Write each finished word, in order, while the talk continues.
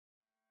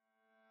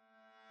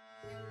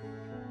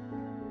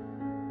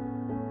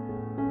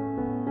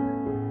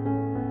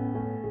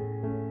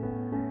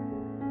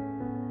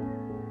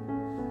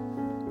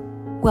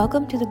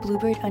Welcome to the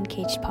Bluebird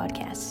Uncaged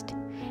podcast.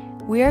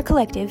 We are a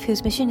collective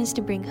whose mission is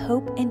to bring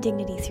hope and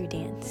dignity through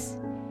dance.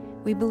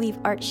 We believe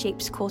art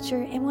shapes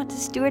culture and want to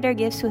steward our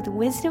gifts with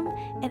wisdom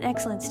and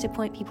excellence to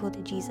point people to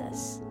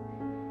Jesus.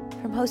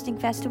 From hosting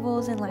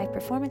festivals and live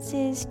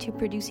performances, to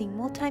producing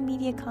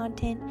multimedia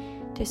content,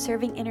 to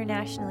serving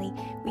internationally,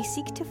 we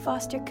seek to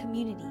foster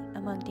community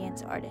among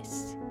dance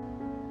artists.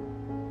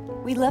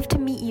 We'd love to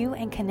meet you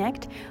and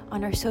connect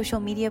on our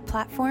social media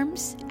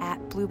platforms at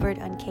Bluebird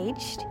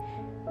Uncaged.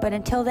 But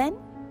until then,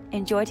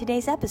 enjoy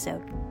today's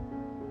episode.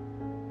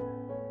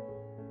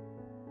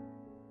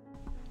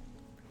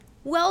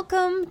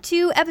 Welcome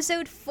to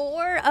episode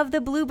 4 of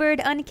the Bluebird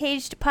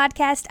Uncaged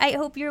podcast. I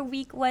hope your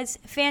week was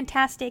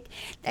fantastic,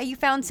 that you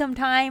found some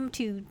time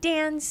to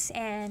dance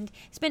and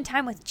spend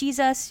time with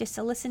Jesus, just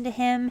to listen to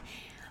him.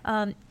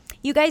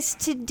 You guys,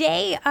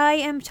 today I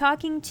am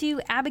talking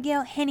to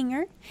Abigail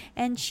Henninger,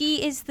 and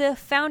she is the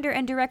founder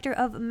and director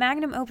of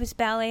Magnum Opus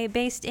Ballet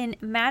based in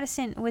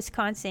Madison,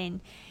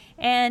 Wisconsin.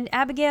 And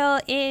Abigail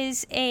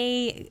is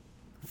a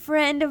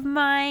friend of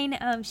mine.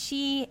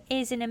 She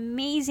is an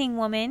amazing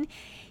woman.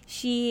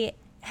 She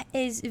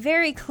is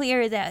very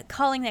clear that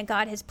calling that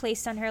God has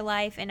placed on her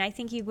life, and I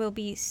think you will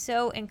be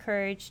so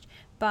encouraged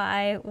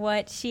by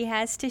what she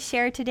has to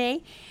share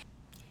today.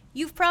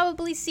 You've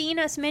probably seen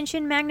us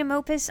mention Magnum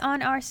Opus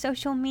on our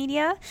social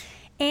media,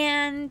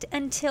 and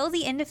until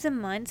the end of the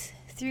month,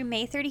 through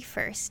May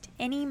 31st,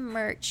 any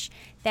merch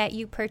that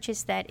you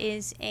purchase that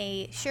is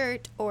a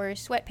shirt or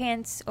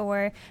sweatpants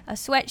or a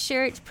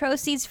sweatshirt,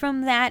 proceeds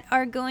from that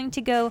are going to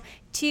go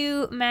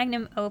to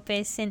Magnum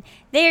Opus, and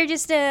they are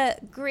just a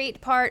great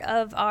part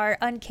of our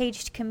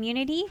Uncaged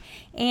community,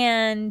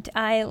 and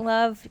I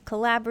love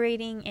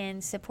collaborating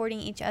and supporting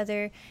each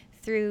other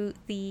through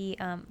the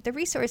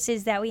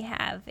resources that we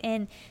have.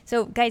 And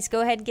so guys,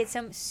 go ahead and get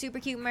some super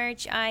cute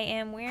merch. I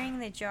am wearing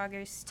the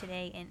joggers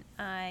today and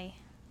I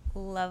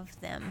love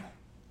them.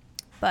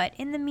 But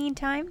in the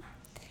meantime,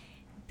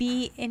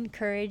 be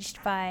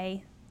encouraged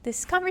by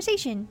this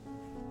conversation.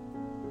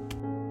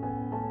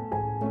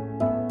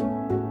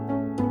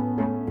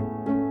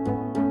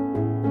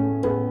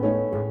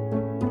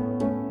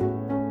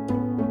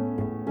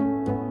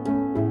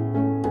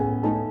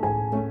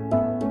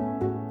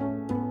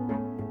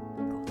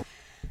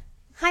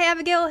 Hi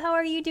Abigail, how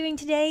are you doing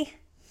today?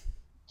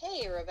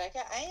 Hey Rebecca,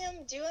 I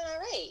am doing all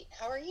right.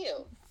 How are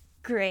you?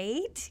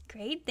 Great.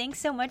 Thanks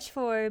so much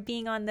for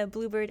being on the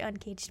Bluebird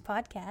Uncaged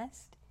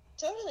podcast.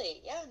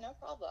 Totally, yeah, no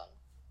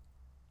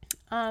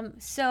problem.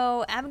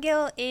 So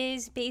Abigail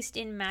is based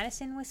in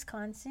Madison,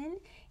 Wisconsin,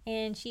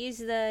 and she is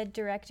the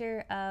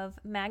director of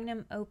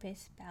Magnum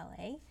Opus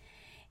Ballet.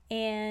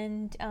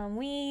 And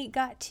we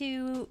got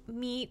to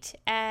meet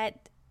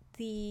at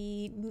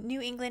the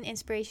New England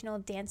Inspirational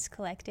Dance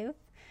Collective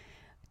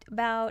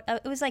about,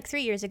 it was like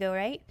 3 years ago,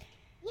 right?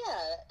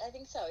 Yeah, I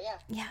think so, yeah.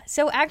 Yeah,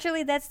 so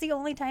actually that's the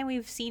only time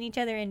we've seen each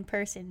other in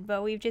person,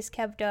 but we've just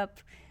kept up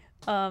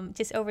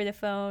just over the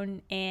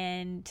phone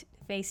and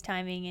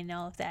FaceTiming and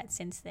all of that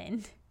since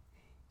then.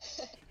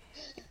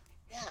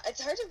 Yeah,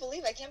 it's hard to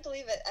believe. I can't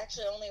believe it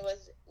actually only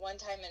was one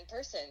time in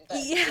person, but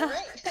yeah. You're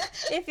right.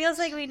 It feels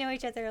like we know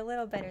each other a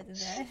little better than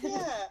that.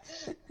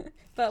 Yeah.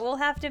 But we'll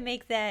have to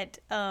make that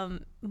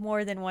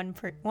more than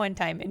one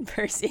time in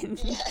person.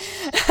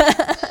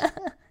 Yeah.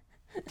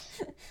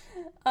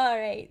 All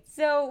right,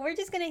 so we're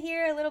just going to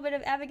hear a little bit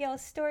of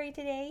Abigail's story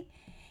today,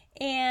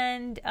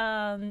 and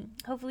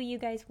hopefully you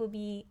guys will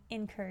be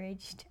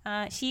encouraged.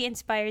 She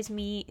inspires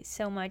me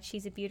so much.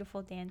 She's a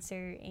beautiful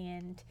dancer,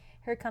 and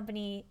her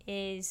company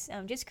is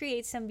just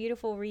creates some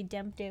beautiful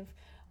redemptive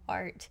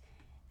art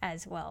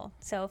as well.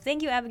 So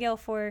thank you, Abigail,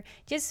 for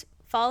just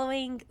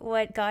following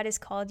what God has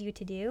called you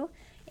to do,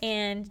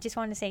 and just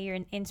want to say you're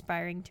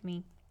inspiring to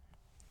me.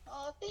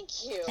 Oh,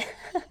 thank you.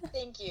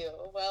 Thank you.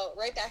 Well,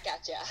 right back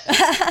at ya.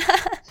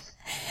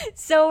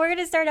 So we're going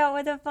to start out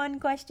with a fun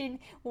question.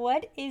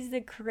 What is the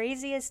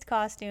craziest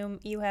costume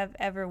you have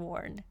ever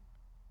worn?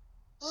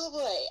 Oh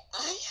boy,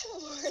 I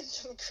have worn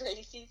some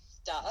crazy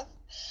stuff.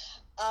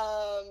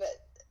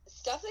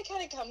 Stuff that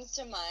kind of comes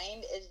to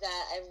mind is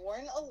that I've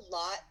worn a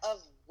lot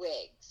of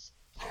wigs.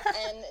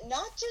 And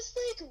not just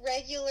like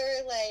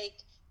regular, like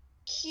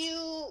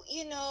cute,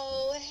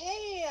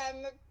 hey,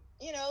 I'm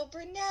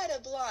brunette,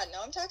 a blonde.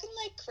 No, I'm talking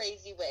like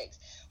crazy wigs.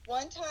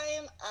 One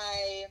time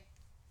I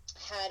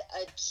had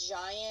a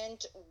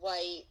giant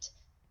white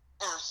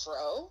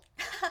afro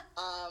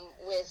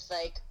with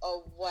like a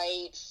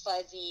white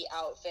fuzzy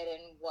outfit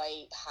and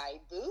white high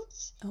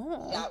boots.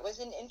 Oh. That was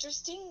an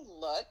interesting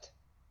look.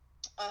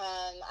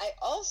 I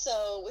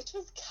also, which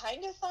was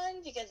kind of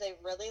fun because I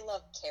really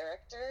love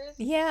characters.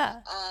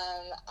 Yeah.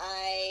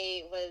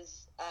 I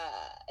was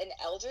an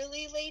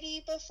elderly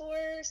lady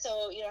before,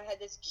 so I had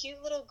this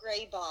cute little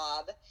gray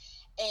bob,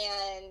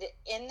 and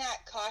in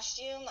that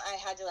costume I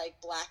had to like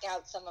black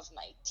out some of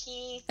my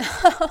teeth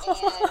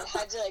and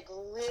had to like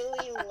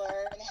really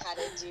learn how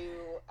to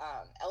do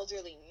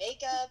elderly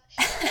makeup.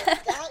 And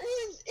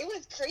it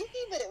was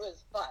crazy, but it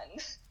was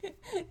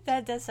fun.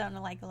 That does sound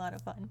like a lot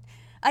of fun.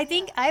 I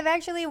think I've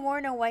actually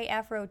worn a white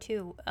afro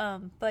too,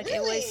 but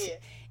Really?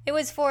 it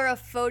was for a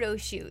photo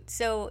shoot.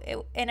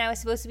 And I was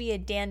supposed to be a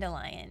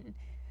dandelion.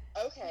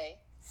 Okay.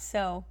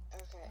 So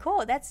Okay.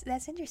 cool.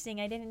 That's interesting.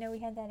 I didn't know we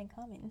had that in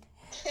common.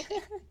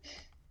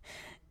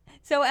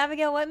 So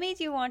Abigail, what made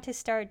you want to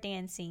start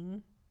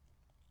dancing?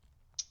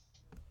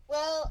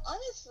 Well,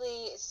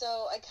 honestly,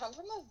 so I come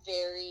from a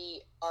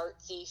very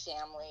artsy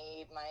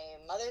family. My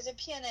mother's a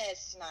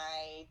pianist,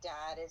 my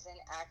dad is an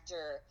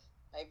actor,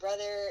 my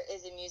brother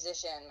is a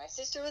musician, my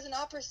sister was an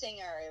opera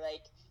singer.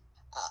 Like,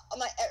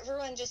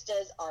 everyone just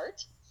does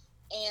art.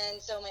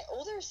 And so my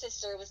older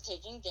sister was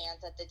taking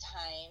dance at the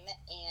time,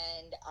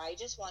 and I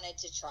just wanted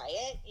to try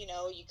it. You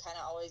know, you kind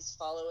of always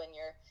follow in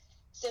your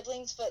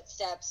siblings'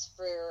 footsteps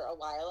for a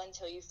while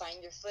until you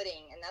find your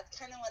footing. And that's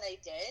kind of what I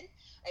did.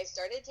 I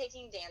started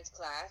taking dance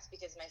class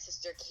because my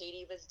sister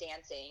Katie was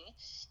dancing.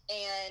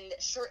 And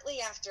shortly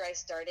after I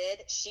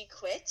started, she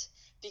quit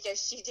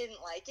because she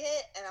didn't like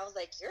it. And I was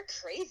like, "You're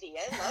crazy.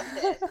 I love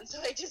this." And so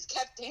I just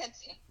kept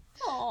dancing.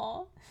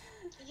 Aw.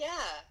 Yeah.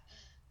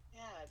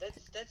 Yeah,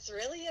 that's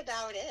really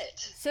about it.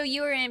 So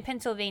you were in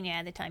Pennsylvania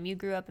at the time. You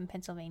grew up in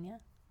Pennsylvania.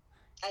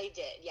 I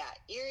did, yeah.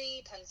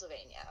 Erie,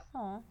 Pennsylvania.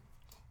 Aw.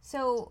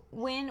 So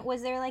when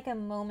was there like a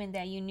moment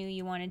that you knew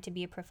you wanted to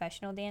be a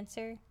professional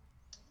dancer?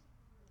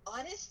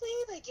 Honestly,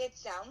 like, it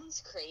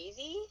sounds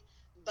crazy,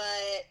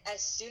 but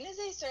as soon as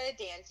I started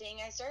dancing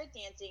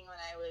when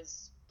I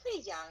was pretty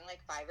young, like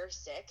 5 or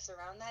 6,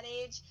 around that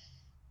age.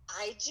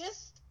 I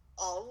just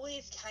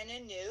always kind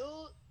of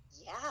knew,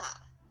 yeah,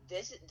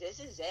 this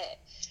is it.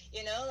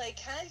 You know, like,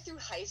 kind of through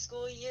high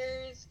school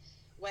years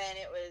when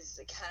it was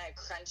kind of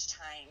crunch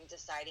time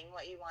deciding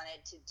what you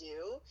wanted to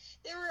do,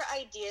 there were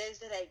ideas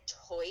that I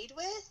toyed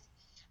with,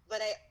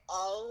 but I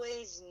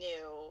always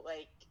knew,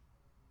 like,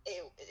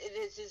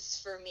 this is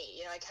for me.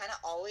 You know, I kind of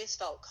always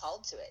felt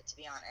called to it, to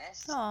be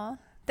honest. Aw,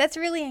 that's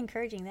really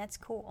encouraging. That's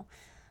cool.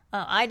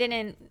 I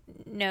didn't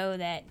know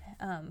that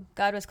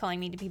God was calling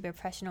me to be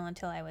professional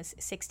until I was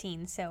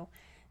 16. So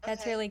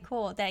that's Okay. really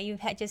cool that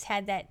you've just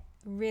had that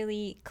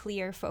really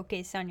clear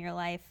focus on your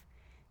life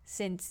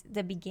since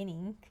the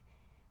beginning.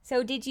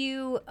 So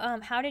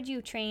how did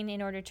you train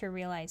in order to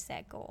realize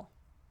that goal?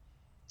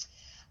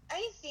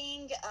 I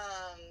think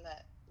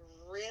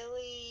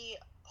really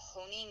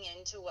honing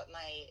into what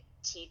my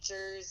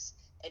teacher's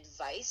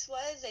advice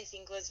was, I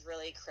think, was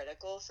really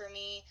critical for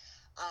me.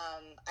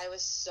 I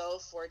was so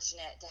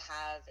fortunate to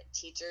have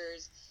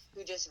teachers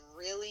who just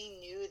really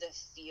knew the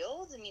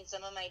field. I mean,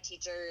 some of my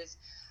teachers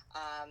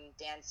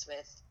danced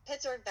with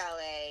Pittsburgh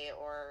Ballet,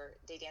 or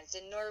they danced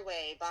in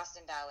Norway,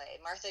 Boston Ballet,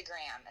 Martha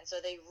Graham. And so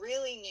they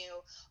really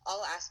knew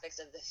all aspects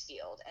of the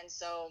field. And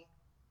so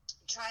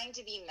trying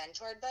to be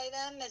mentored by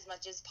them as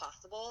much as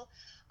possible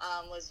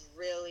was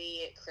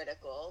really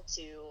critical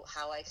to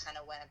how I kind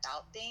of went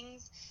about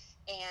things.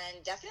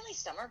 And definitely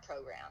summer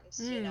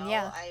programs.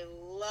 Yeah. I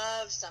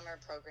love summer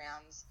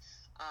programs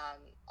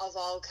of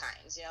all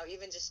kinds.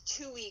 Even just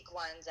 2-week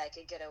ones, I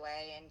could get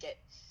away and get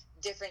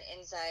different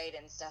insight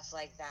and stuff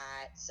like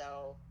that.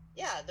 So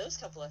yeah, those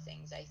couple of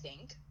things, I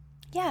think.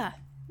 Yeah,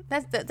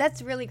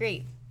 that's really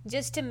great.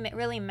 Just to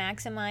really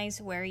maximize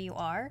where you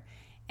are,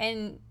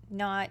 and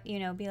not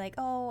be like,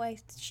 oh,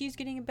 she's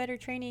getting a better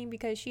training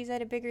because she's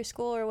at a bigger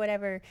school or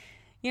whatever.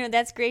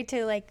 That's great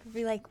to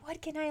be like,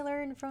 what can I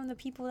learn from the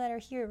people that are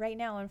here right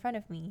now in front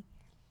of me?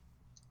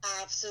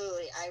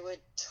 Absolutely. I would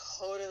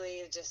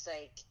totally just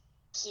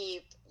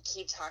keep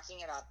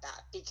talking about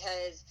that,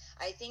 because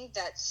I think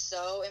that's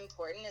so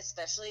important,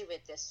 especially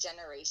with this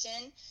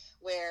generation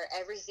where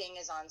everything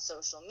is on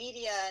social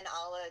media, and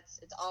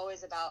it's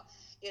always about,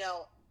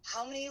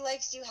 how many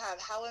likes do you have?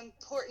 How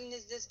important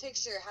is this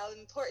picture? How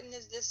important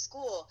is this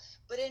school?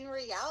 But in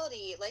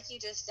reality, like you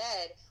just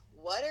said,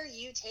 what are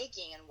you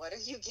taking and what are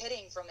you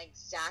getting from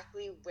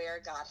exactly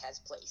where God has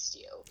placed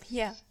you?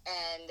 Yeah.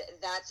 And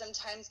that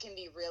sometimes can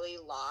be really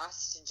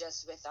lost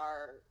just with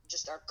our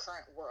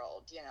current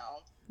world.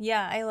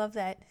 Yeah, I love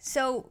that.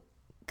 So,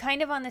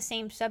 kind of on the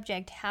same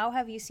subject, how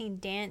have you seen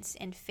dance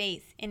and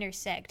faith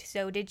intersect?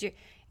 So, did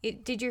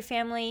your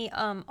family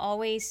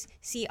always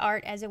see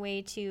art as a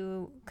way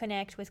to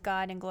connect with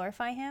God and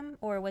glorify Him,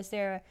 or was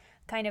there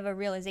kind of a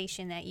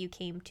realization that you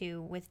came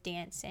to with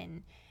dance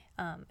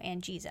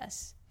and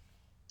Jesus?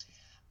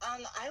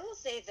 I will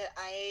say that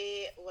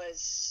I was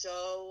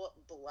so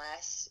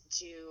blessed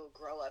to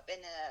grow up in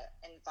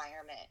an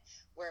environment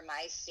where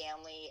my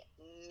family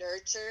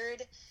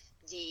nurtured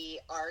the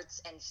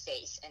arts and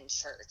faith and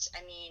church.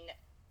 I mean,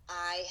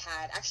 I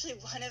had actually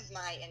one of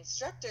my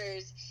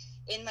instructors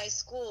in my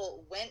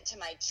school went to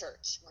my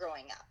church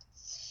growing up.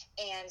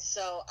 And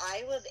so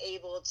I was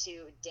able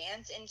to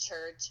dance in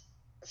church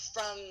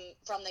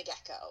from the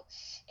get-go.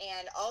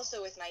 And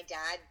also, with my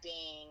dad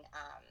being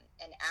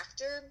an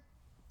actor,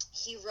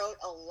 he wrote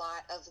a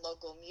lot of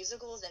local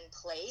musicals and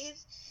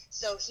plays,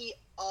 so he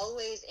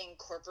always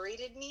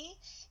incorporated me,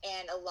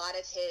 and a lot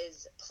of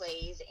his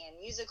plays and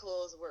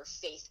musicals were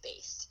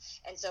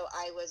faith-based. And so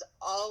I was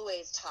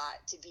always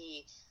taught to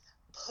be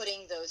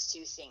putting those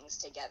two things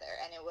together.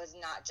 And it was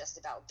not just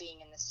about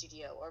being in the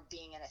studio or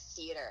being in a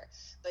theater,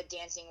 but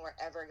dancing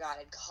wherever God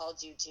had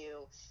called you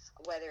to,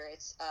 whether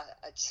it's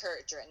a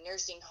church or a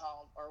nursing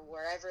home or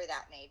wherever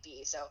that may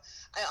be. So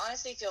I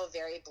honestly feel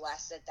very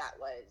blessed that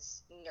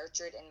was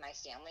nurtured in my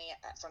family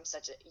from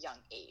such a young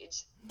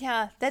age.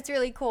 Yeah, that's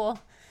really cool.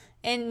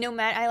 And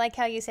I like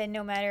how you said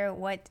no matter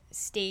what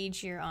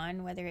stage you're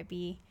on, whether it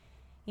be,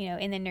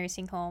 in the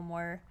nursing home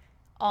or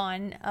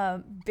on a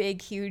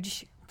big,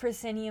 huge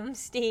proscenium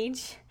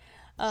stage.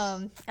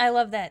 I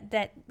love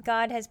that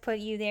God has put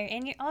you there.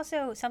 And you're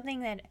also, something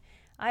that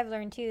I've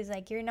learned too is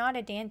like, you're not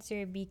a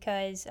dancer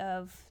because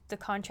of the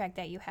contract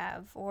that you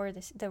have or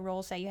the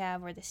roles that you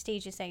have or the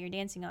stages that you're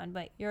dancing on,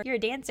 but you're a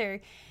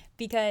dancer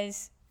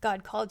because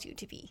God called you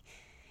to be.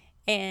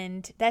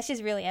 And that's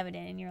just really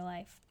evident in your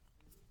life.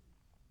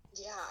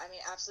 Yeah, I mean,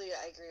 absolutely,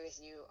 I agree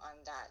with you on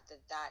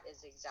that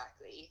is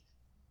exactly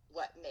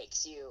what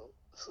makes you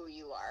who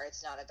you are.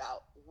 It's not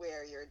about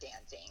where you're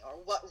dancing or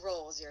what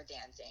roles you're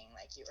dancing,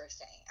 like you were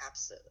saying.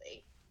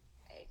 Absolutely,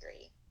 I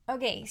agree.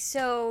 Okay,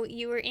 so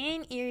you were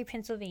in Erie,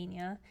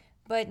 Pennsylvania,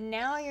 but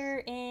now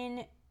you're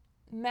in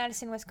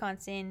Madison,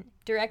 Wisconsin,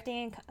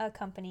 directing a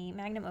company,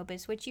 Magnum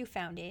Opus, which you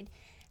founded.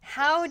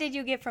 How did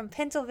you get from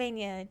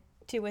Pennsylvania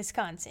to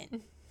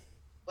Wisconsin?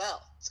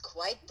 Well, it's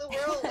quite the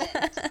whirlwind,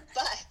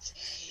 but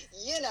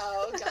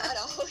God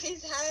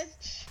always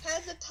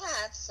has a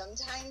path.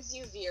 Sometimes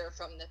you veer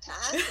from the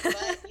path,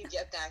 but you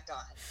get back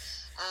on.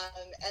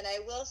 And I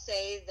will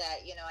say that,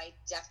 I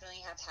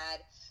definitely have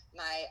had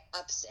my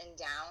ups and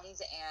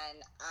downs,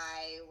 and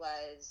I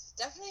was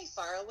definitely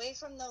far away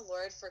from the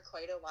Lord for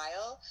quite a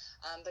while.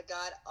 But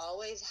God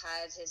always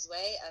has his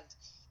way of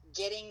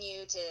getting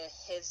you to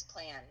his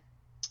plan.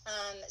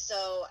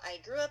 So I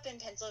grew up in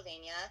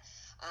Pennsylvania.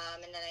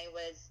 And then I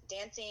was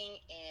dancing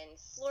in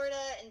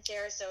Florida and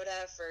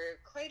Sarasota for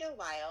quite a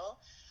while.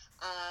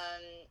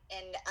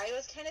 And I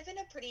was kind of in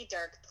a pretty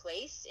dark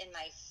place in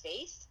my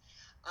faith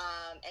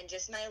and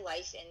just my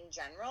life in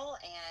general.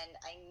 And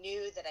I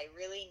knew that I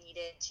really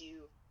needed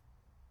to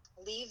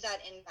leave that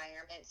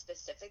environment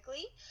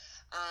specifically.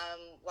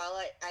 While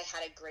I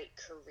had a great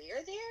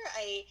career there,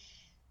 I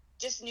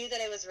just knew that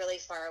I was really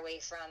far away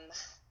from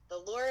the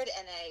Lord,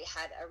 and I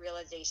had a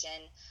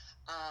realization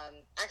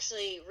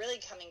actually really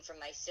coming from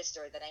my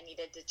sister that I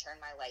needed to turn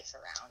my life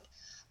around.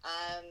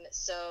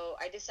 So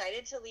I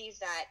decided to leave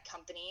that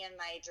company, and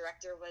my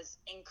director was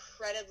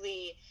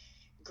incredibly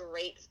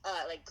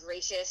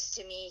gracious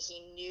to me.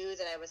 He knew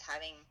that I was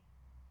having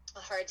a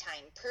hard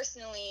time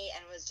personally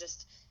and was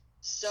just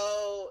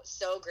so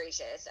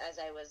gracious as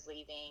I was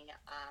leaving.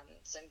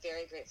 So I'm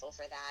very grateful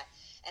for that.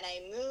 And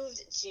I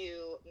moved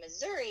to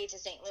Missouri, to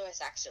St. Louis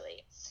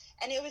actually.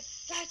 And it was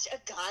such a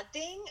God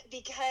thing,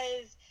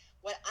 because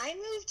when I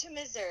moved to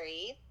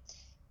Missouri,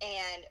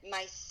 and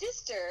my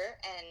sister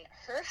and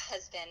her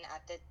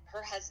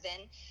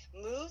husband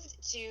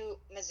moved to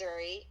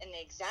Missouri in the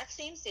exact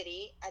same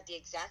city at the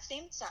exact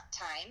same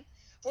time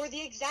for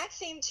the exact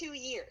same 2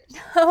 years.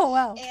 Oh,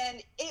 wow.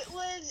 And it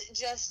was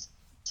just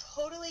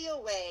totally a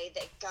way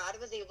that God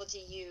was able to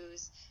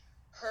use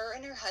her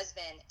and her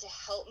husband to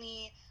help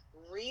me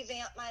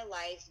revamp my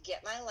life,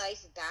 get my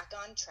life back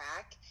on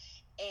track.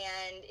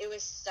 And it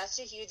was such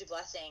a huge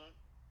blessing.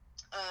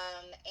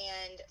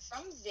 And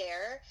from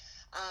there,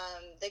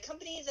 the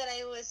company that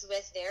I was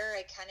with there,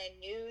 I kind of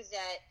knew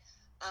that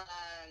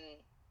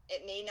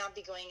it may not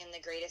be going in the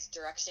greatest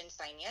direction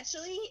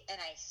financially, and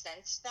I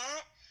sensed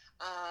that.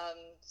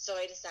 So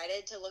I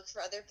decided to look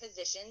for other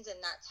positions, and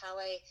that's how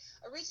I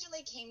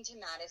originally came to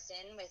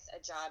Madison with a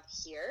job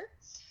here.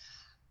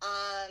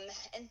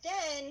 And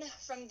then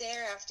from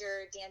there,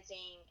 after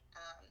dancing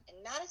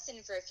in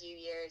Madison for a few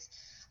years,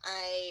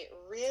 I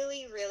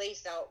really, really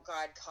felt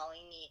God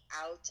calling me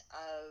out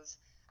of,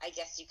 I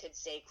guess you could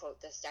say, quote,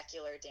 the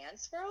secular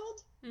dance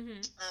world,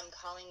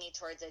 calling me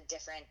towards a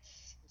different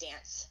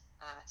dance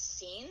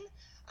scene.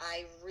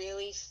 I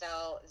really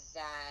felt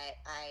that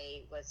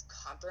I was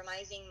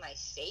compromising my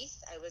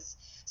faith. I was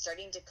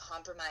starting to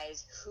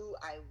compromise who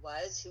I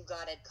was, who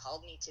God had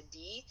called me to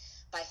be,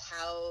 by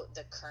how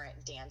the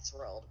current dance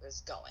world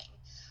was going.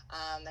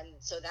 And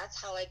so that's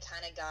how I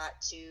kind of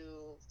got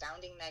to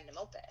founding Magnum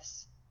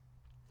Opus.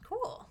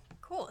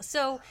 Cool.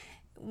 So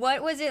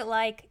what was it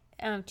like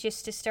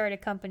just to start a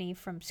company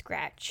from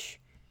scratch?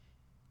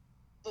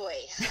 Boy,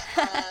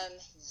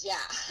 yeah.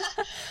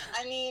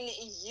 I mean,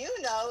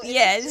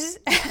 yes.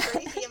 It's a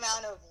crazy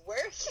amount of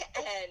work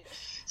and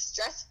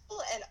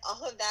stressful and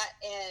all of that.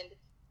 And,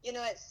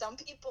 some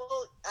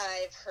people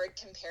I've heard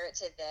compare it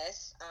to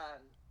this,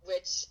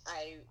 which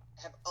I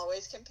have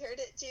always compared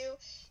it to.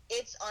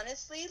 It's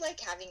honestly like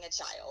having a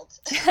child.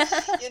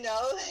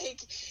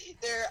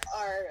 There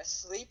are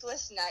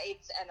sleepless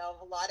nights and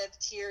a lot of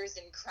tears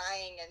and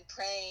crying and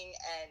praying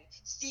and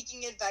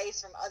seeking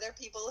advice from other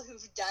people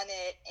who've done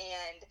it.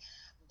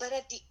 But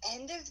at the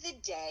end of the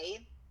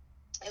day,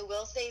 I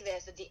will say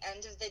this, at the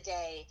end of the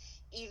day,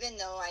 even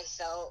though I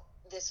felt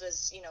this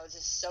was,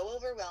 just so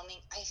overwhelming,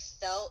 I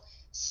felt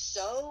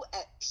so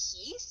at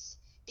peace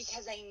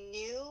because I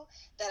knew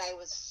that I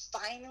was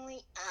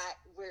finally at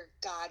where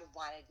God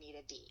wanted me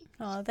to be.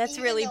 Oh, that's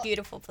a really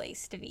beautiful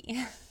place to be.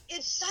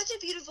 It's such a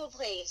beautiful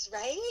place,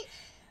 right?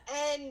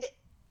 And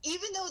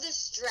even though the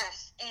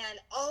stress and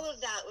all of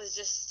that was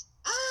just,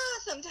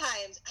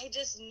 sometimes I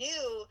just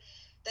knew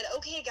that,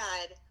 okay,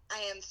 God, I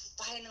am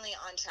finally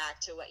on track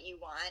to what you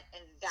want.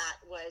 And that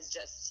was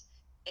just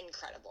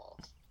incredible.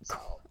 So,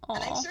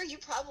 and I'm sure you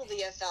probably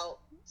have felt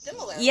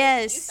similar.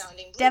 Yes, with you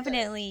founding Bluebird.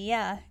 definitely,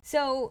 yeah.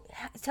 So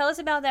tell us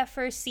about that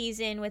first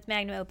season with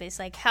Magnum Opus.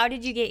 Like, how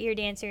did you get your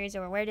dancers,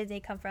 or where did they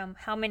come from?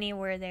 How many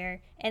were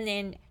there? And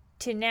then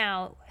to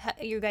now,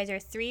 you guys are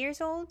 3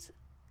 years old?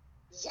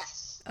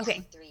 Yes.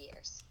 Okay. 3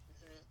 years.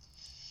 Mm-hmm.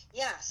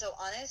 Yeah, so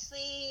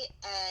honestly,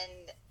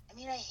 and I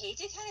mean, I hate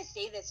to kind of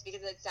say this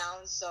because it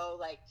sounds so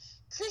like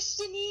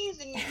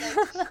Christianese and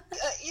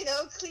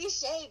like,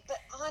 cliche, but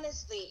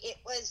honestly, it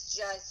was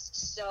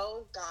just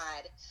so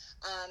God,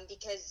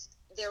 because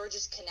there were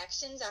just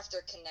connections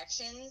after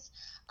connections,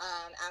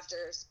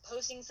 after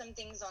posting some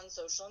things on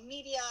social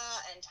media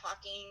and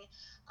talking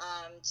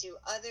to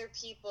other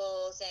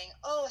people saying,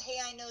 oh, hey,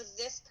 I know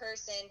this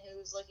person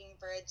who's looking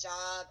for a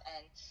job,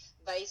 and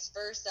vice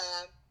versa.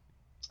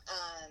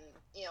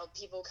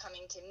 People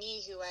coming to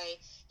me who I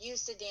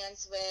used to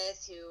dance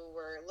with, who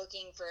were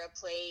looking for a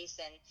place,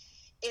 and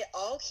it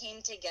all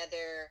came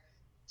together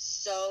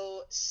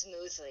so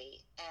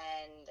smoothly.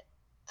 And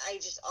I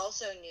just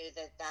also knew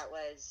that that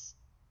was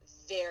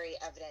very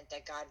evident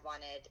that God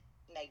wanted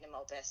Magnum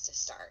Opus to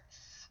start.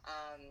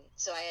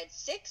 So I had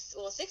six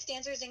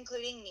dancers,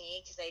 including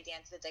me, because I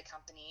danced with the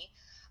company.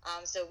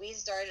 So we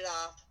started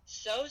off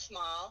so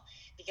small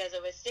because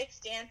it was 6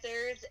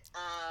 dancers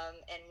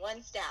and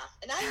 1 staff.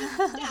 And I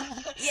was the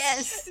staff.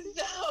 Yes.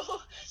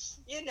 So,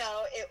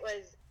 it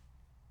was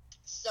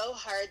so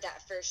hard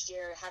that first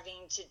year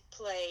having to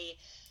play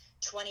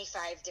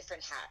 25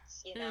 different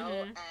hats,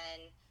 Mm-hmm. and,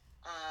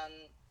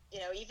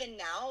 even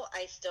now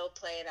I still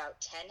play about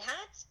 10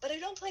 hats, but I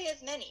don't play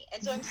as many.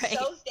 And so I'm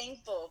so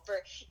thankful for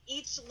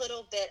each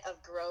little bit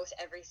of growth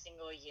every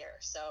single year.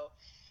 So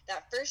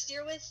that first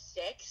year was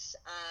 6.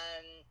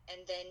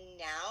 And then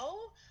now,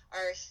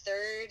 our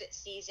 3rd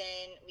season,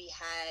 we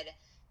had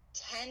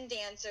 10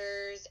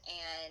 dancers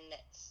and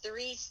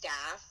 3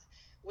 staff,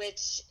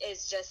 which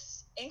is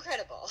just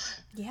incredible.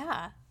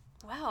 Yeah.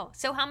 Wow.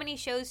 So how many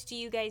shows do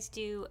you guys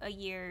do a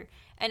year?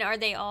 And are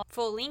they all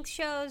full-length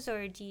shows,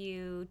 or do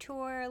you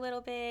tour a little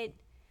bit?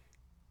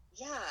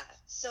 Yeah.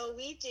 So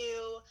we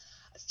do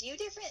a few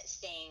different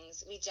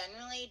things. We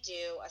generally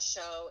do a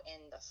show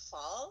in the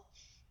fall.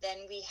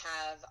 Then we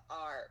have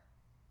our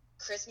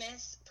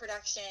Christmas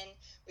production.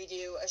 We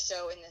do a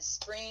show in the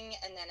spring,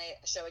 and then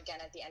a show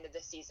again at the end of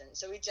the season.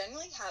 So we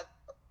generally have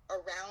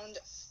around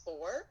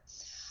 4.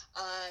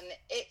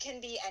 It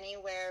can be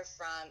anywhere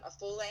from a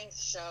full-length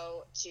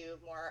show to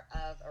more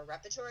of a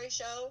repertory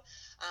show.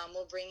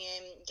 We'll bring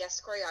in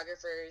guest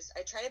choreographers.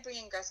 I try to bring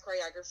in guest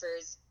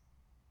choreographers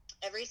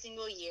every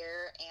single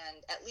year,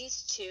 and at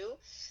least 2.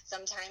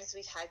 Sometimes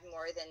we've had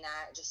more than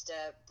that, just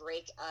to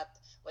break up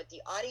what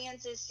the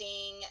audience is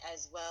seeing,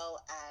 as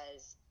well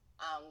as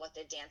what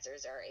the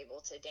dancers are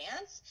able to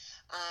dance.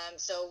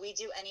 So we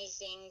do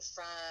anything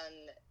from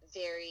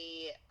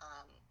very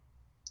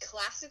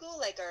classical,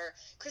 like our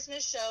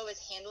Christmas show is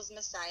Handel's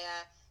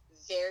Messiah,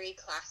 very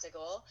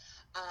classical.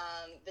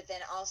 But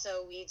then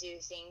also we do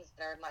things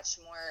that are much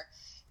more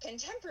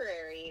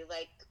contemporary,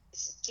 like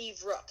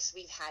Steve Rooks.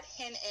 We've had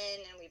him in,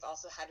 and we've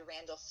also had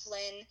Randall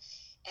Flynn,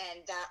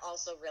 and that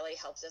also really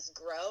helps us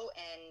grow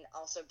and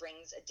also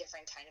brings a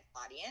different kind of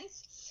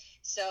audience.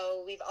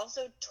 So we've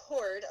also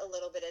toured a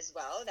little bit as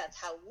well. That's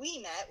how we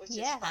met, which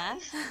is fun.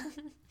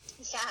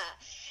 Yeah.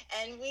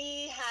 And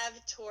we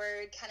have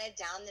toured kind of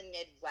down the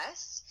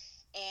Midwest,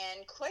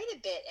 and quite a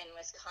bit in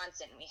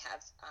Wisconsin. We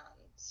have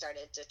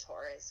started to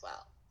tour as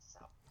well. So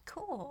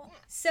cool. Yeah.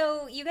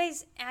 So you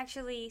guys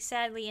actually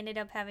sadly ended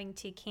up having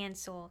to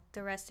cancel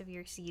the rest of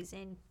your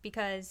season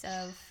because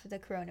of the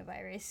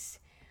coronavirus.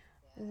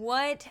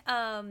 What,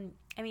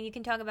 you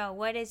can talk about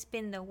what has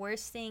been the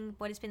worst thing,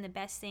 what has been the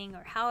best thing,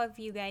 or how have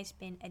you guys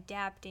been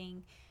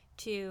adapting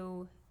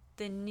to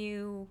the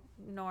new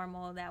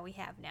normal that we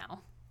have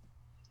now?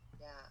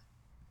 Yeah.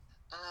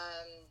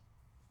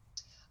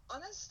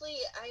 Honestly,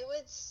 I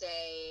would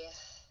say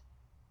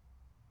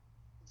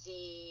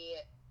the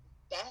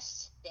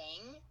best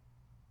thing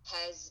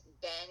has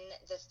been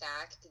the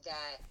fact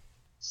that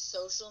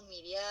social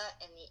media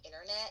and the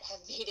internet have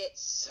made it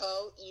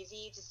so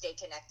easy to stay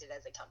connected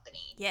as a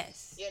company.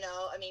 Yes.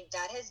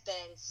 That has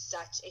been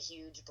such a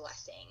huge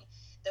blessing,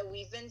 that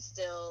we've been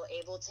still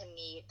able to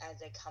meet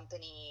as a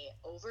company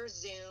over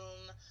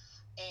Zoom.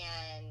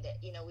 And,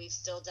 we've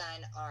still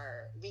done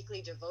our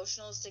weekly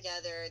devotionals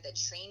together. The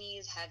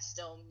trainees have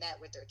still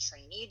met with their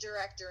trainee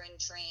director and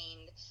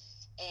trained.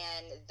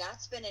 And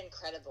that's been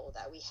incredible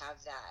that we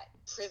have that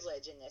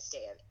privilege in this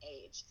day of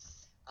age.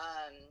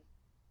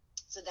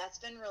 So that's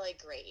been really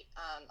great.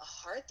 A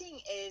hard thing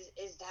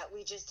is that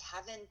we just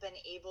haven't been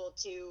able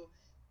to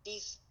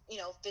be,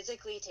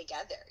 physically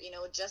together,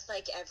 just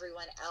like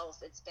everyone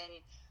else. It's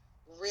been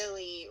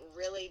really,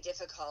 really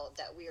difficult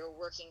that we were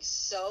working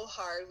so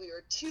hard. We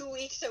were 2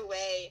 weeks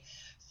away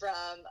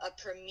from a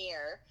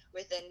premiere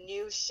with a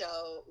new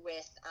show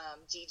with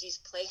Gigi's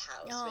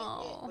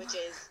Playhouse, which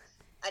is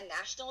a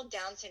National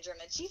Down Syndrome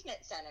Achievement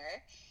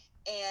Center.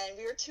 And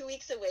we were 2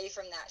 weeks away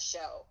from that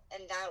show.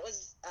 And that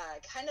was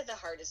kind of the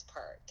hardest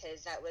part,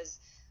 because that was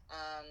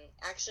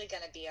actually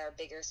going to be our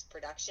biggest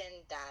production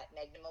that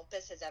Magnum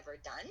Opus has ever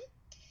done.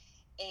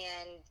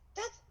 And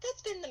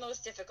that's been the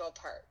most difficult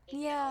part. You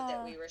know,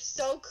 that we were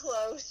so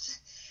close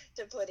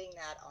to putting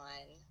that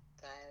on.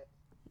 But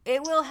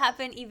it will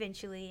happen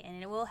eventually,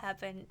 and it will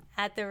happen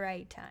at the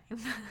right time.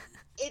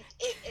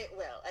 It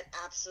will. It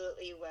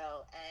absolutely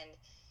will. And,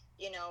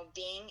 you know,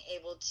 being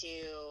able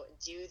to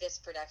do this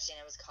production,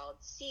 it was called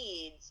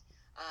Seeds,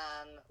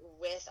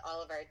 with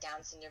all of our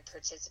Down syndrome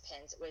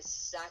participants, was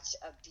such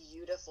a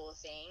beautiful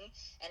thing,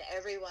 and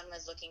everyone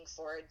was looking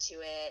forward to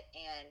it.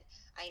 And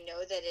I know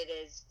that it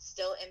is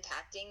still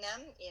impacting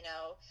them. You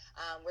know,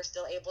 we're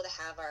still able to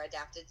have our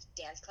adapted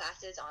dance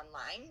classes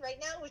online right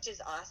now, which is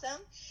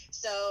awesome.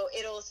 So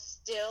it'll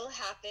still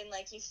happen,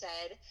 like you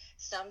said,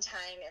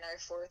 sometime in our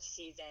 4th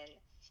season.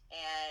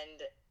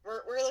 And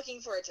we're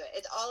looking forward to it.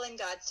 It's all in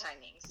God's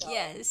timing. So.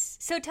 Yes.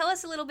 So tell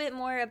us a little bit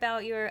more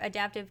about your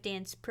adaptive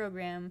dance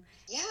program.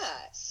 Yeah.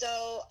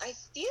 So I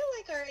feel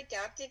like our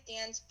adaptive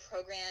dance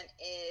program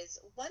is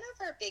one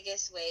of our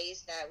biggest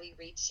ways that we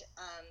reach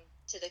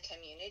to the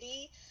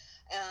community.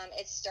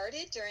 It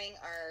started during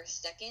our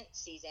 2nd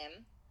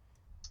season,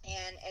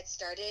 and it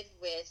started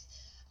with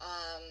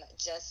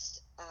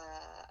just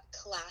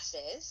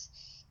classes.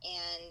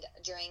 And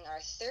during our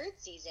 3rd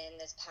season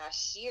this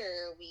past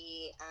year,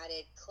 we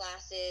added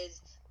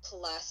classes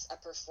plus a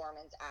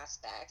performance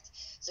aspect.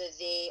 So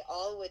they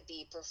all would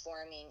be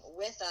performing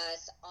with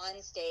us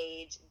on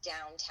stage,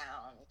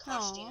 downtown,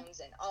 costumes,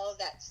 and all of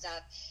that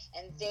stuff.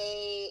 And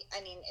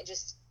it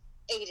just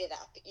ate it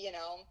up, you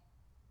know?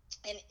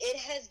 And it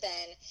has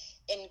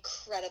been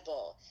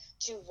incredible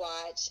to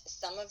watch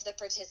some of the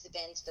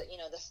participants, the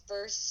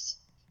first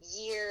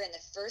year and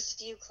the first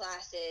few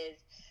classes.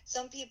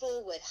 Some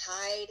people would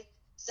hide.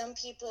 Some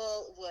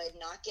people would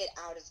not get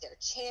out of their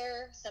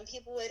chair. Some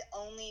people would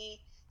only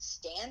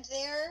stand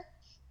there.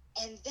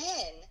 And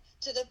then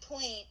to the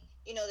point,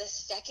 the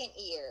 2nd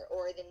year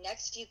or the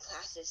next few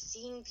classes,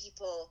 seeing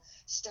people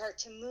start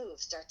to move,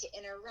 start to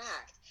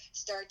interact,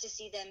 start to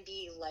see them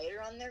be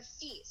lighter on their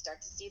feet,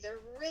 start to see their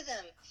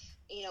rhythm,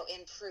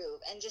 improve,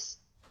 and just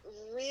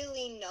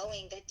really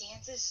knowing that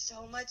dance is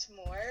so much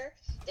more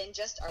than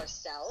just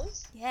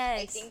ourselves.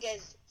 Yes. I think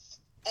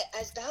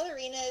as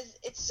ballerinas,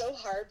 it's so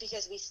hard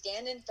because we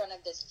stand in front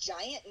of this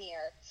giant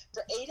mirror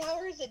for 8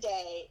 hours a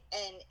day,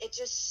 and it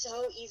just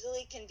so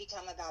easily can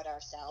become about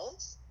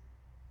ourselves.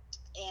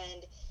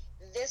 And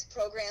this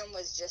program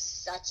was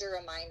just such a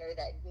reminder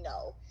that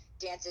no,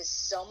 dance is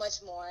so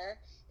much more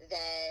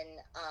than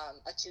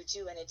a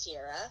tutu and a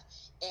tiara,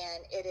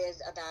 and it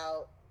is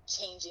about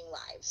changing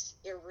lives.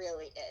 It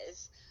really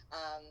is.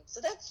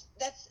 So that's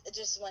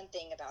just one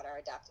thing about our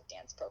adaptive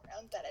dance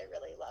program that I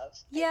really love.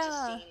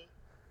 Yeah.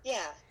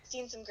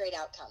 Seen some great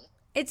outcome.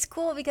 It's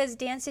cool because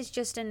dance is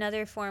just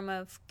another form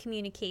of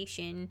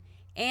communication.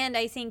 And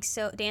I think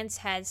dance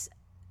has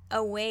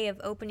a way of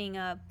opening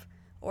up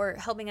or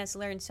helping us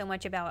learn so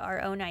much about our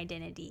own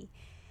identity.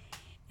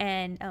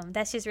 And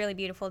that's just really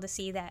beautiful to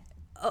see that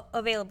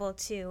available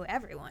to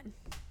everyone.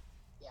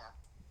 Yeah,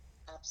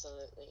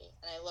 absolutely.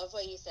 And I love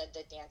what you said,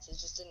 that dance is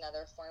just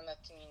another form of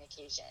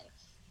communication,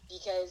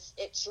 because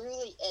it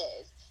truly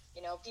is.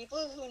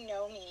 People who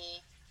know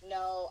me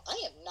know I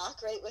am not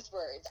great with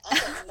words. I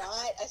am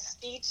not a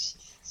speech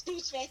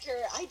maker.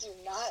 I do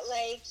not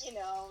like,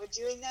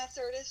 doing that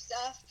sort of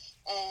stuff.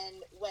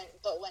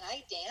 But when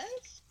I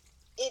dance,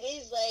 it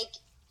is like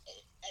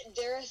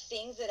there are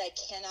things that I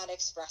cannot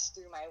express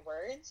through my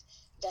words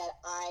that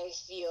I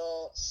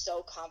feel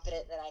so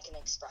confident that I can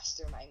express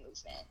through my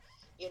movement,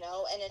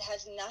 and it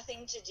has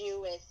nothing to do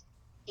with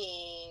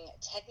being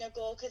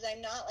technical, because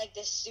I'm not like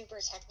this super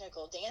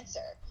technical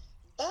dancer,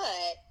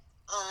 but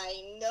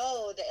I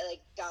know that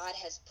God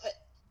has put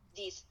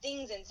these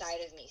things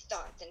inside of me,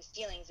 thoughts and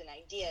feelings and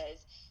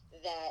ideas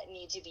that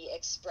need to be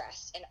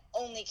expressed and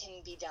only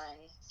can be done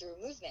through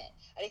movement.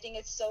 And I think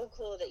it's so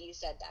cool that you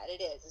said that.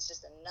 It's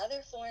just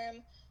another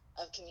form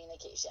of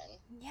communication.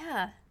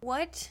 Yeah.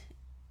 What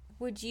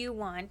would you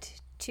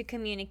want to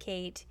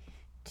communicate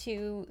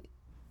to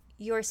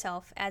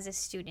yourself as a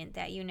student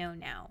that you know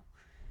now?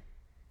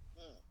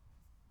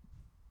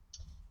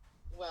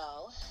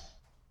 Well,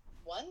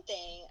 one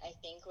thing I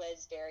think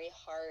was very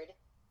hard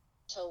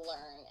to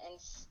learn, and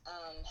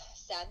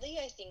sadly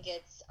I think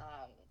it's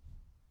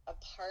a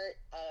part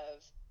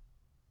of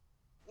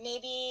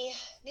maybe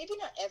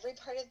not every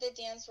part of the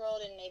dance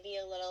world, and maybe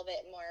a little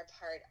bit more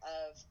part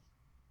of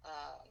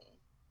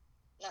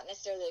not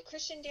necessarily the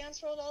Christian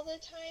dance world all the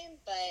time,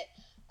 but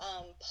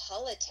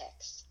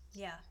politics.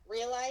 Yeah.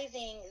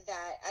 Realizing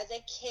that as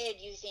a kid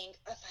you think,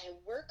 if I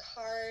work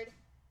hard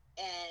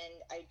and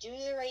I do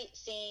the right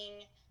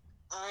thing,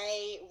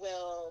 I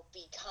will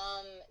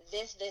become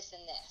this,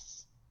 and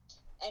this.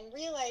 and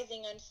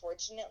realizing,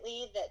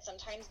 unfortunately, that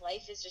sometimes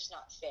life is just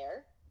not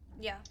fair.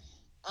 Yeah.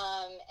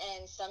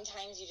 And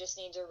sometimes you just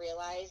need to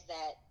realize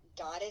that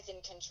God is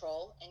in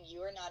control and you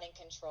are not in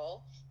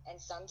control. And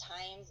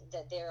sometimes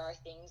that there are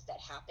things that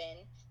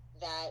happen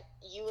that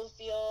you will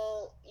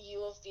feel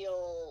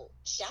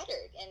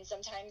shattered. And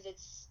sometimes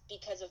it's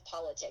because of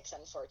politics,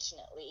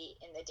 unfortunately,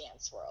 in the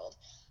dance world.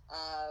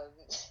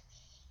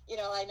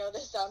 I know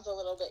this sounds a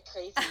little bit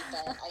crazy,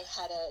 but I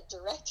had a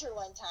director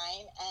one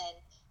time, and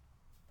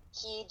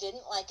he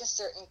didn't like a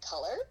certain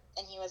color,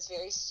 and he was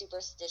very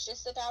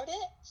superstitious about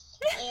it.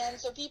 And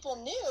so people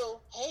knew,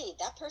 hey,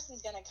 that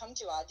person's going to come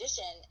to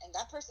audition, and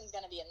that person's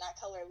going to be in that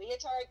color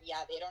leotard.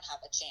 Yeah, they don't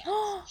have a chance.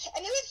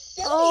 And it was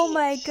silly. Oh,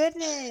 my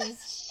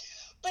goodness.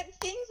 But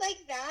things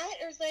like that,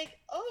 it was like,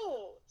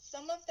 oh,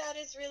 some of that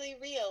is really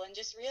real. And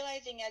just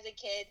realizing as a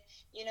kid,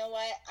 you know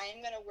what,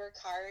 I'm going to work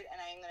hard, and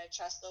I'm going to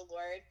trust the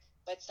Lord,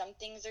 but some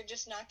things are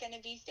just not going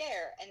to be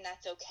fair, and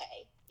that's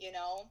okay,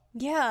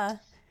 Yeah.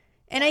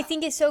 And I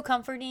think it's so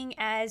comforting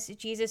as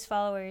Jesus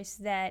followers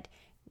that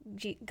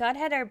God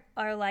had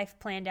our life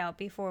planned out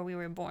before we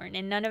were born,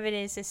 and none of it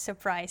is a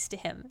surprise to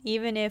him.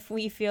 Even if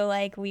we feel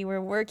like we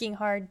were working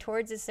hard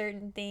towards a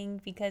certain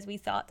thing because we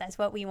thought that's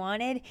what we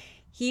wanted,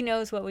 he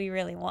knows what we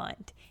really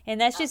want.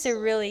 And that's just a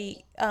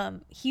really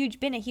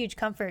been a huge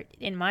comfort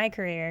in my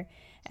career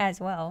as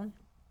well.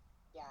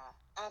 Yeah,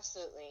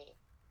 absolutely.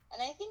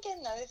 And I think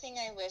another thing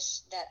I wish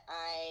that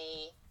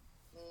I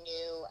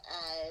knew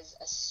as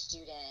a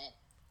student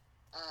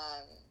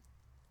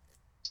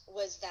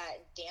was that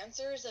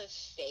dancers of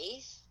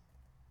faith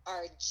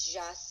are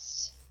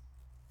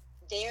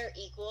they're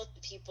equal to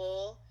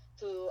people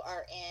who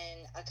are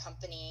in a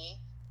company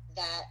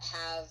that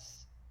have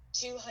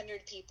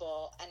 200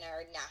 people and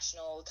are a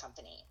national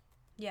company.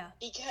 Yeah.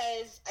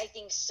 Because I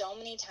think so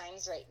many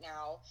times right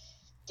now,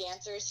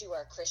 dancers who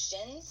are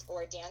Christians,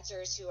 or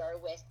dancers who are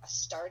with a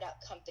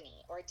startup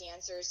company, or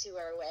dancers who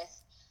are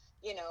with,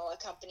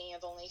 a company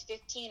of only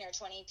 15 or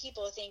 20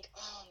 people think,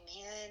 oh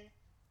man,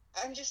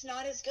 I'm just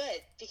not as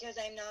good because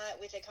I'm not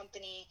with a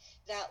company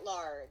that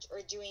large or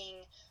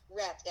doing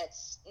rep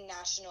that's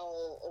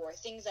national or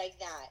things like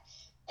that.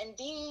 And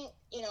being,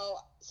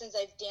 since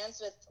I've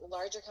danced with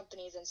larger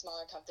companies and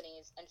smaller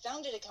companies and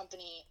founded a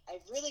company,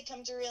 I've really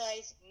come to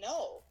realize,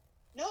 no,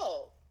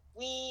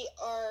 we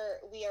are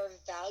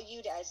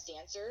valued as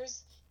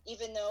dancers,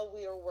 even though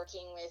we are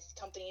working with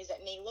companies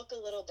that may look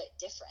a little bit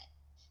different.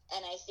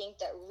 And I think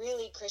that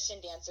really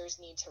Christian dancers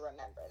need to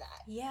remember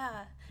that.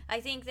 Yeah. I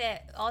think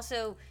that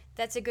also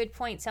that's a good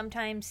point.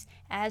 Sometimes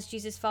as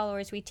Jesus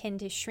followers, we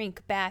tend to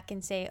shrink back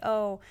and say,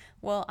 oh,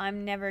 well,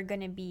 I'm never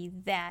going to be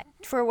that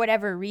for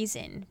whatever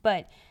reason.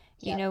 But,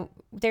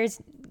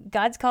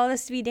 God's called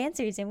us to be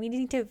dancers, and we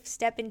need to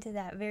step into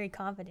that very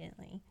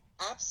confidently.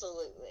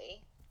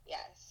 Absolutely.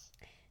 Yes.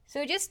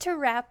 So just to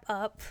wrap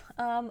up,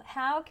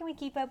 how can we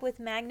keep up with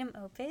Magnum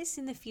Opus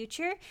in the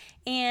future?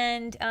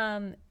 And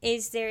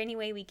is there any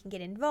way we can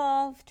get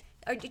involved?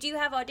 Or do you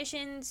have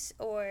auditions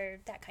or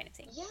that kind of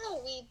thing? Yeah,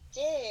 we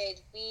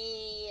did.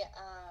 We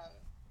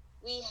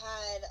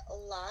had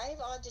live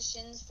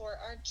auditions for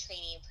our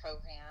trainee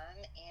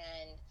program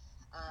and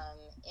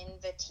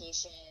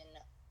invitation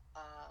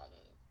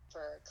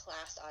for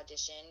class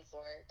audition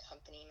for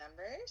company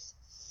members.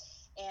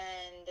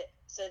 And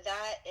so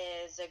that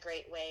is a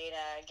great way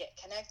to get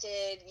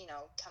connected,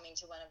 coming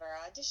to one of our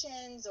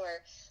auditions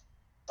or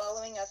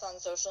following us on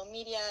social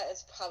media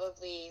is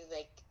probably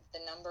like the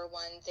number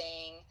one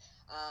thing.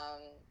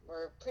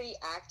 We're pretty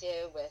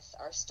active with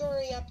our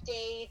story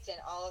updates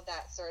and all of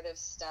that sort of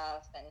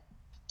stuff, and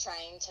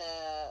trying to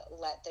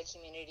let the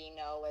community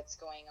know what's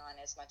going on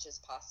as much as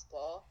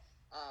possible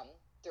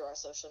through our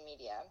social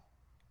media.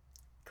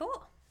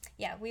 Cool.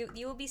 Yeah,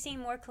 you will be seeing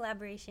more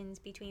collaborations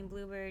between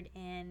Bluebird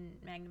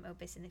and Magnum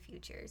Opus in the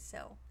future,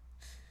 so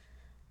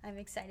I'm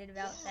excited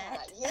about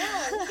that.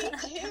 Yeah, me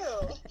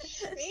too.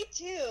 Me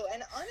too.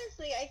 And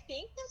honestly, I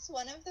think that's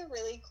one of the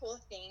really cool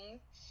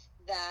things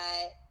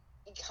that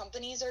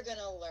companies are going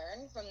to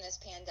learn from this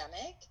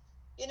pandemic,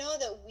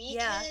 that we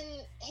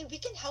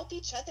can help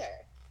each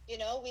other. We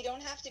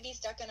don't have to be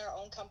stuck in our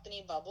own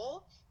company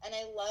bubble. And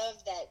I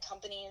love that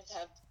companies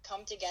have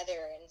come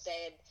together and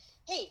said,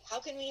 hey, how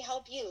can we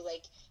help you?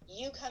 Like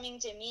you coming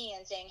to me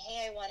and saying,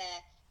 hey, I want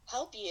to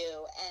help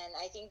you. And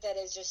I think that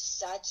is just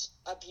such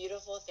a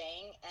beautiful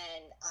thing.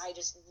 And I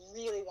just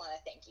really want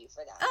to thank you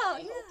for that. Oh,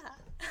 yeah.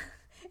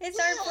 It's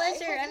our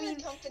pleasure. I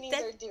mean, companies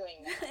are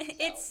doing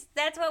that. So.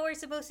 That's what we're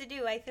supposed to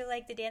do. I feel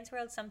like the dance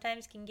world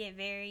sometimes can get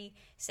very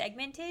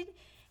segmented,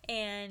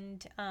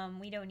 and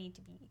we don't need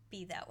to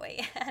be that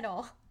way at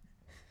all.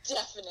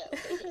 Definitely.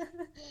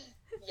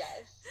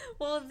 Yes.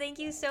 Well, thank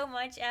you so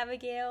much,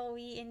 Abigail.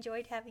 We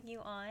enjoyed having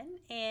you on,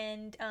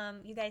 and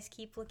you guys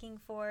keep looking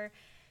for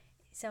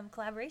some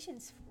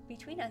collaborations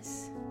between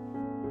us.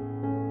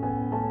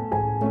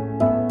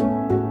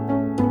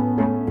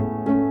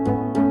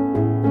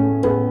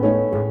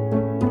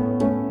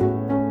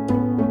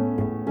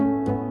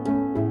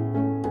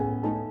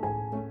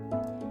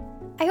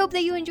 I hope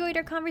that you enjoyed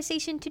our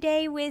conversation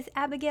today with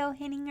Abigail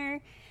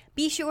Henninger.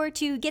 Be sure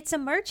to get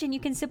some merch, and you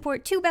can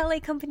support 2 ballet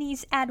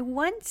companies at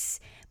once.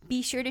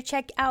 Be sure to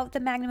check out the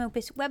Magnum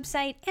Opus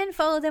website and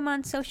follow them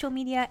on social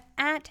media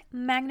at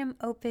Magnum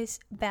Opus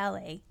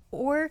Ballet.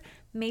 Or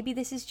maybe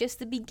this is just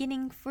the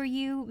beginning for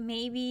you.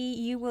 Maybe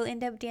you will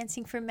end up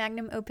dancing for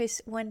Magnum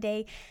Opus one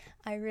day.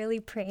 I really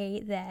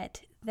pray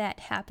that that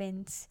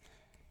happens.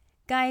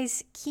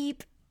 Guys,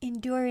 keep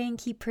enduring,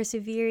 keep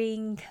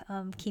persevering,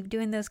 keep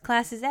doing those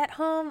classes at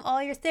home,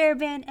 all your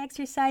TheraBand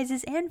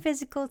exercises and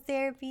physical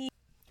therapy.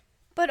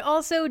 But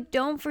also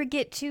don't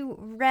forget to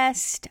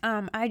rest.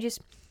 I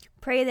just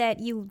pray that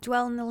you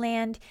dwell in the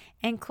land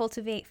and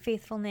cultivate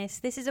faithfulness.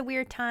 This is a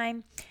weird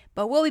time,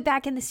 but we'll be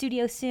back in the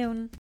studio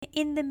soon.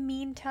 In the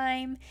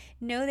meantime,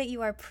 know that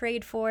you are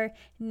prayed for.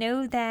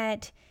 Know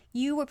that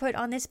you were put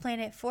on this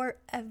planet for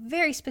a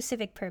very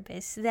specific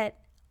purpose that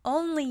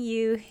only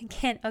you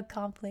can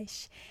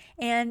accomplish.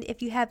 And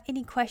if you have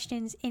any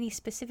questions, any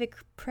specific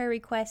prayer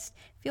requests,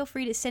 feel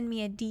free to send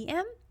me a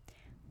DM.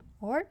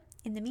 Or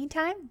in the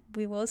meantime,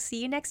 we will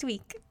see you next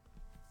week.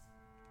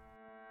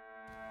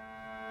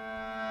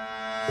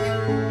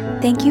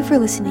 Thank you for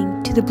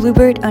listening to the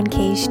Bluebird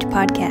Uncaged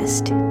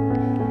podcast.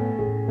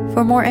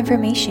 For more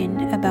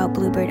information about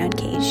Bluebird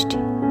Uncaged,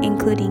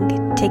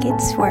 including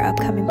tickets for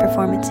upcoming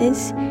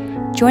performances,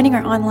 joining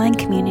our online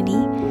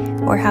community,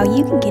 or how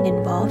you can get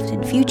involved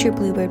in future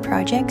Bluebird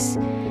projects,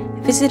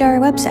 visit our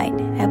website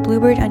at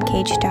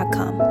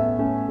bluebirduncaged.com.